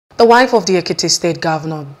The wife of the Ekiti State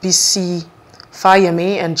Governor,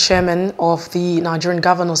 BisiFayemi and Chairman of the Nigerian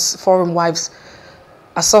Governors Forum Wives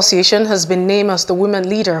Association, has been named as the Women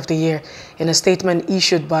Leader of the Year in a statement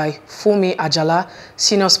issued by Funmi Ajala,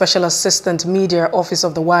 Senior Special Assistant Media Office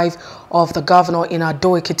of the wife of the Governor in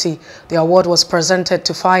Ado-Ekiti. The award was presented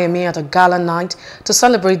to Fayemi at a gala night to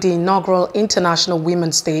celebrate the inaugural International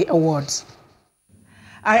Women's Day Awards.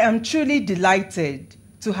 I am truly delighted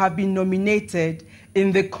to have been nominated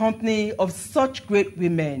in the company of such great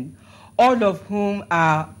women, all of whom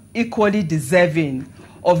are equally deserving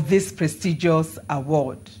of this prestigious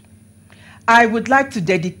award. I would like to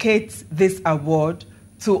dedicate this award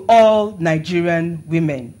to all Nigerian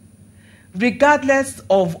women. Regardless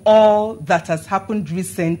of all that has happened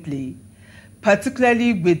recently,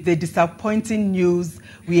 particularly with the disappointing news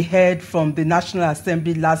we heard from the National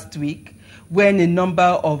Assembly last week, when a number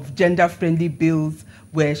of gender-friendly bills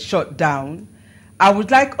were shut down, I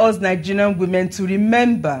would like us Nigerian women to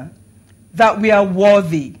remember that we are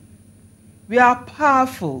worthy, we are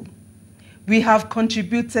powerful, we have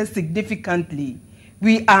contributed significantly,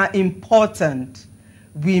 we are important,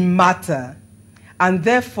 we matter, and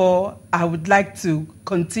therefore I would like to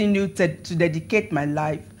continue to dedicate my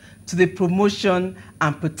life to the promotion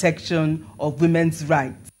and protection of women's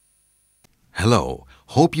rights. Hello,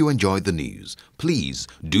 hope you enjoyed the news. Please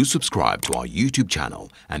do subscribe to our YouTube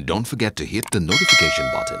channel and don't forget to hit the notification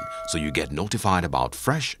button so you get notified about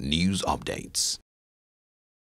fresh news updates.